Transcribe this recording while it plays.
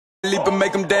Leap and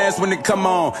make them dance when it come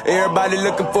on. Everybody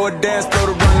looking for a dance floor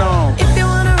to run on. If you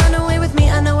wanna run away with me,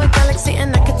 I know a galaxy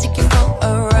and I can take you for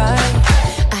a ride.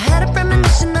 I had a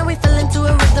premonition that we fell into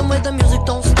a rhythm where the music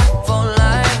don't stop for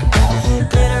life.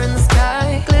 Glitter in the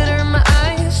sky, glitter in my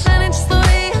eyes, shining just the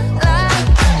way you like.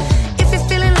 If you're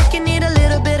feeling like you need a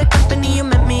little bit of company, you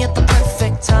met me at the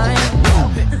perfect time.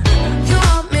 You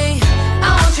want me, I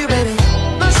want you, baby.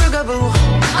 My sugar boo,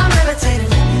 I'm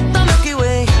levitating. The Milky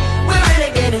Way, we're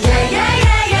renegading. Yeah, yeah,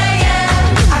 yeah, yeah,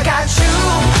 yeah. I got you,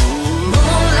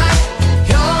 moonlight,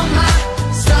 you're my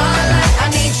starlight. I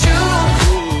need you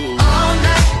all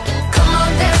night. Come on,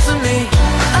 dance with me.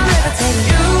 I'm levitating.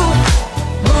 You,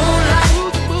 moonlight,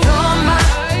 you're my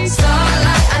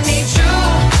starlight. I need you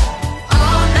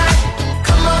all night.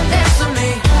 Come on, dance with me.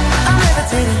 I'm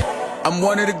levitating. I'm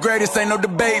one of the greatest, ain't no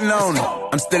debating on it.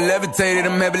 I'm still levitated,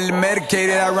 I'm heavily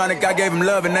medicated. Ironic, I gave them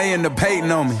love and they end up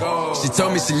hating on me. She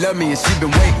told me she loved me and she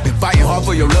been waiting. Been fighting hard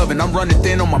for your love and I'm running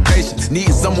thin on my patience.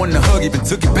 Needing someone to hug, even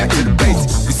took it back to the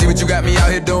basics. You see what you got me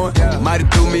out here doing? Might have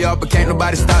threw me off, but can't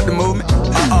nobody stop the movement.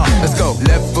 Let's go.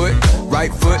 Left foot,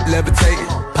 right foot, levitating.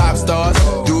 Pop stars,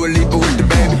 do a leap with the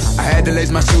baby. I had to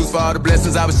lace my shoes for all the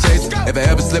blessings I was chasing. If I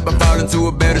ever slip, I fall into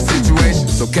a better situation.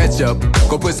 So catch up,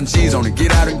 go put some cheese on it,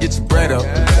 get out and get your bread up.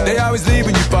 They always leave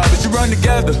when you fall, but you run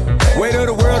together. Weight of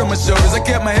the world on my shoulders, I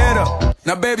kept my head up.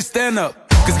 Now baby, stand up,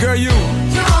 cause girl, you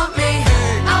want me,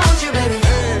 I want you, baby.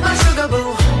 My sugar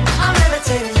boo, I'm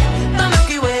levitating. The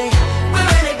Milky Way, we're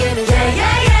renegading. Yeah,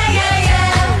 yeah, yeah, yeah,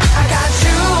 yeah. I got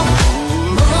you,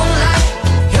 moonlight,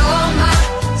 you're my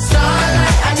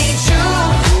starlight. I need you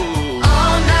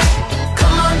all night.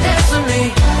 Come on, dance with me.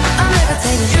 I'm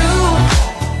levitating. You,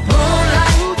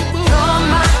 moonlight, you're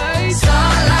my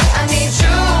starlight. I need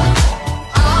you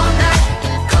all night.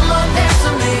 Come on, dance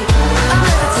with me. I'm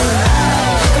levitating.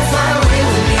 You can fly away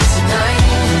with me tonight.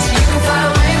 You can fly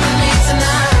away with me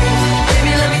tonight.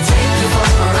 Baby, let me take you for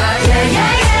a ride. Yeah,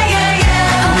 yeah, yeah, yeah,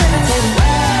 yeah. I'm levitating.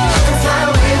 You can fly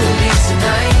away with me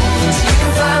tonight. You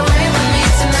can fly away with me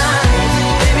tonight.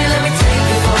 Baby, let me take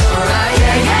you for a ride.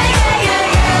 Yeah, yeah, yeah,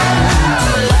 yeah, yeah.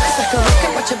 My love is like a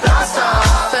rocket, watch it blast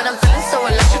off. And I'm feeling so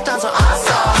electric, down so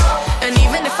awesome. And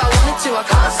even if I wanted to, I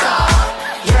can't stop.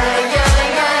 Yeah, yeah,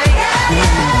 yeah, yeah, yeah.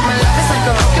 My love is like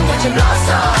a rocket, watch it blast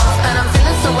off. And I'm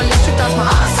feeling so electric, that's my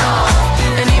ass off.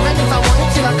 And even if I wanted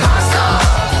to, I can't stop.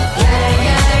 Yeah,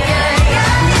 yeah, yeah, yeah,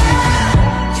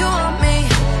 yeah. You want me,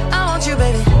 I want you,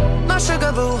 baby. My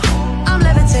sugar boo, I'm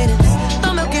levitating. The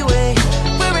Milky Way,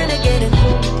 we're renegading.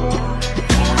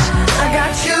 I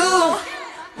got you,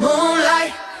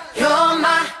 moonlight, you're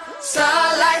my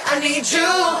starlight. I need you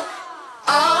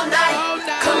all night.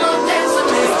 Come on, dance with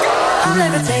me. I'm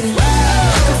levitating.